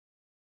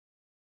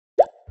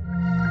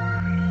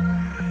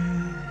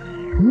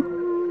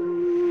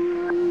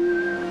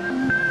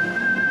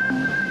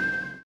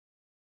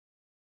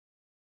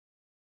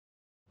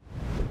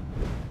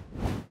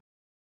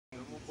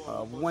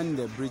when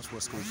the bridge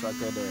was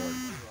constructed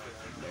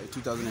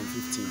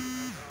 2015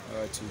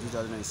 to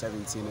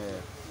 2017,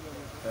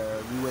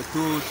 we were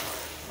told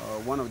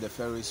one of the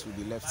ferries will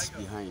be left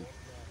behind,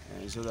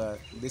 so that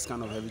this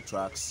kind of heavy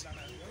trucks,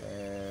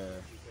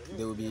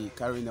 they will be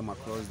carrying them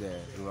across the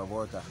river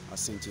water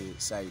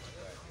Asante side.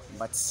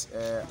 But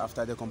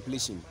after the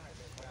completion,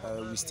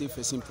 we're still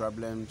facing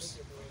problems.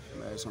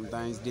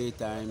 Sometimes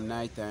daytime,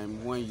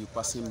 nighttime, when you're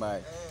passing by,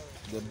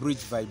 the bridge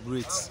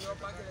vibrates.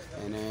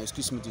 And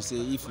excuse me to say,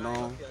 if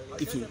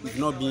you've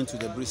not been to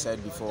the bridge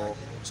side before,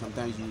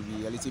 sometimes you'll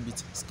be a little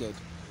bit scared.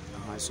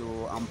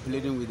 So I'm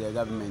pleading with the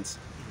government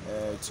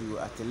to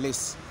at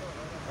least,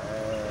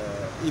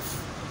 if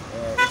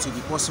it will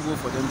be possible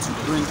for them to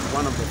bring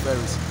one of the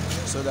ferries,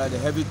 so that the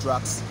heavy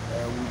trucks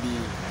will be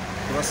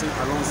crossing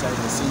alongside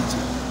the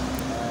Sinji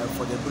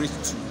for the bridge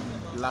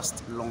to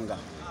last longer.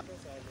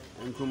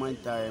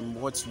 Increment time,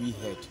 what we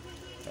heard,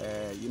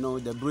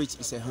 the bridge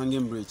is a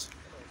hanging bridge.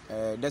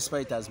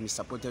 Despite it has been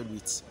supported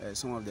with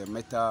some of the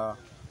metal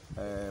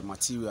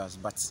materials,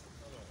 but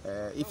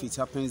if it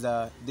happens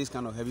that this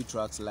kind of heavy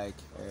trucks like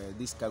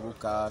these cargo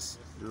cars,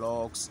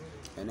 logs,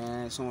 and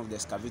then some of the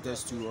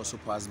excavators too also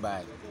pass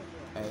by,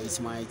 it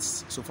might,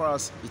 so far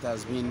as it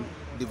has been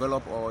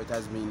developed or it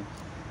has been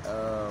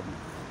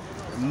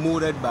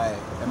molded by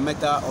a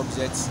metal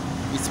object,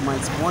 it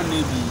might one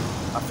day be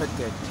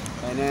affected,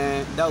 and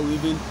that will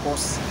even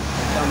cause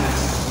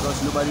damage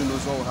because nobody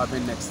knows what will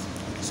happen next.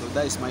 So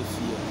that is my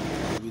fear.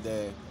 With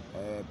the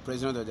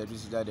president of the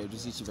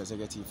district chief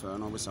executive,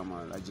 Honorable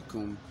Samuel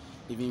Ajikum,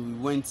 even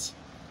we went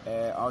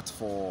out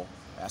for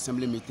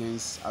assembly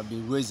meetings, I've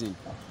been raising,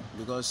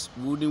 because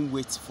we wouldn't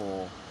wait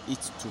for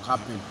it to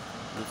happen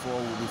before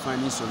we'll be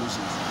finding solutions.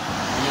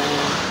 And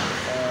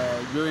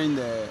then, during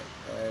the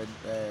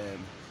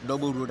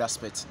double road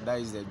aspect, that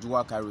is the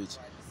dual carriage,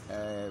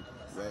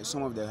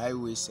 some of the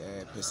highways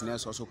personnel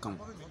also come,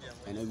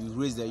 and then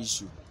we raised the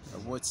issue.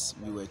 What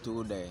we were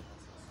told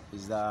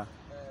is that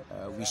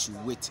we should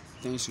wait,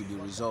 things should be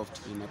resolved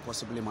in a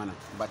possible manner.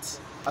 But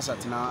as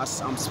at now,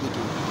 as I'm speaking,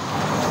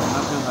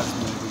 nothing has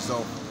been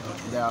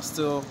resolved. There are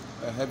still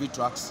heavy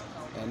trucks,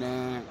 and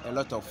a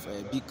lot of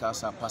big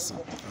cars are passing.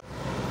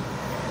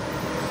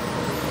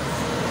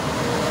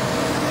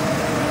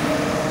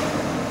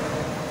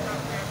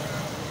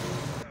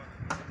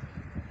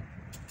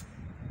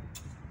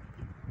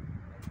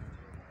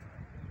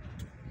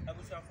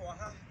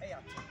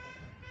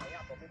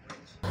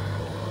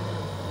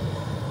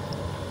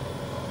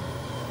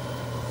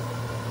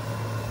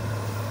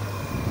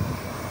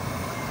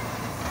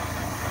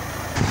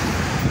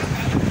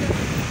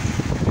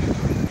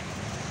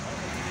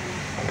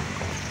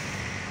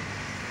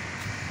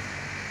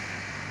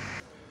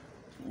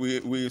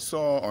 We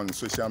saw on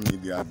social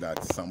media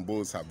that some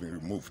boats have been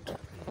removed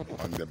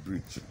on the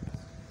bridge.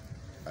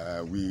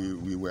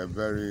 We were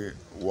very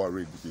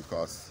worried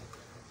because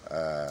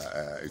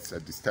it's a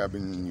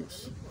disturbing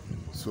news.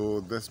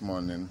 So this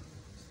morning,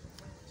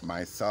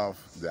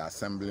 myself, the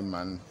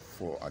Assemblyman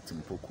for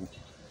Atimpoku,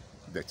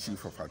 the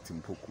Chief of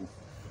Atimpoku,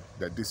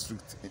 the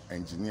District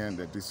Engineer and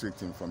the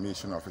District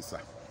Information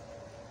Officer,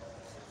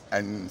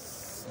 and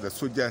the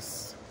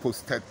soldiers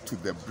posted to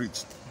the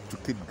bridge to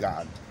keep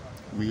guard,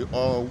 we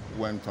all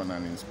went on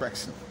an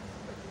inspection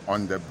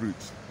on the bridge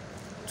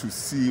to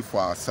see for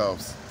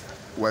ourselves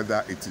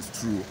whether it is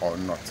true or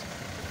not.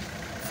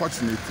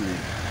 Fortunately,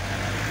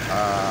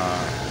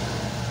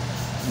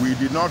 we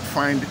did not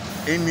find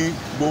any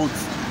boat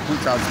which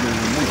has been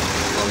removed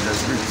from the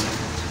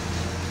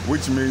bridge,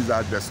 which means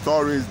that the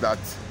stories that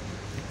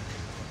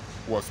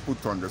was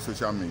put on the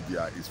social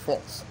media is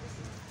false.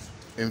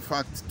 In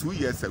fact, 2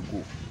 years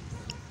ago,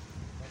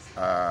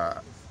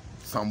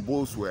 some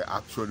boats were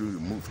actually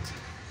removed,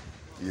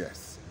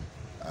 yes,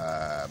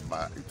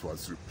 but it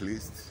was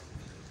replaced,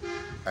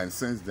 and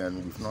since then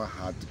we've not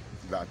had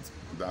that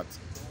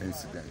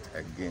incident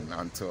again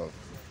until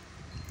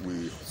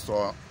we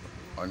saw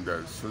on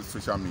the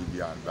social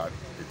media that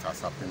it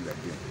has happened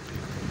again.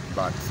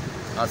 But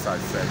as I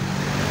said,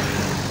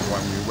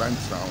 when we went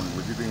round,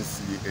 we didn't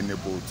see any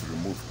boat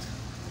removed.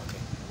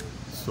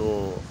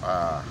 So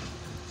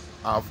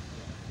I've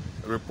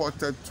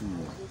reported to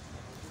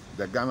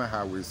the Ghana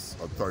Highways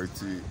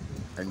Authority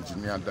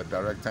engineer, the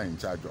director in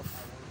charge of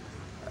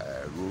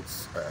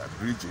roads,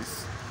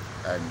 bridges,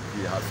 and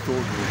he has told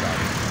me that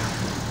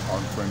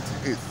on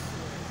 28th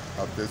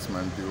of this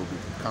month they will be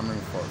coming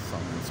for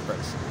some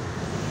inspection.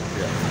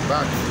 Yes,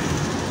 but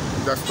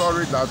the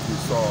story that we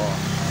saw,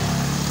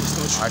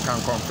 I can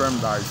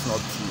confirm that it's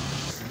not true.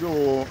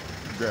 Though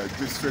the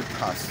district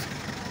has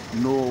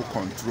no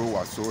control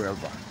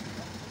whatsoever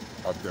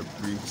of the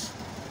bridge,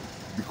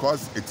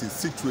 because it is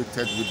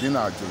situated within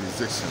our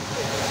jurisdiction,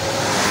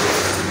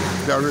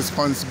 the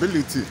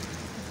responsibility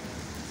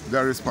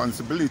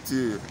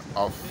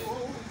of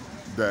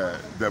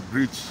the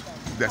bridge,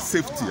 the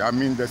safety of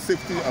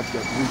the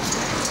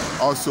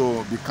bridge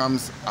also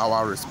becomes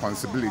our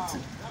responsibility.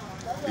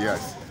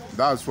 Yes,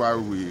 that's why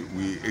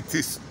it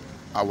is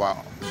our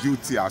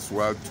duty as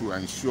well to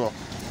ensure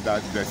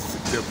that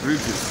the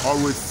bridge is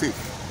always safe.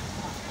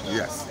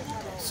 Yes.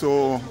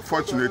 So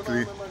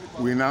fortunately,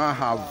 we now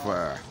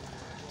have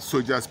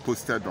soldiers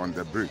posted on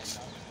the bridge.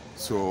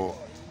 So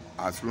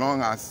as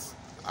long as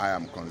I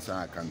am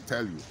concerned, I can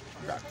tell you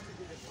that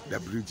the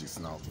bridge is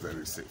now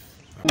very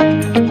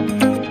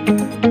safe.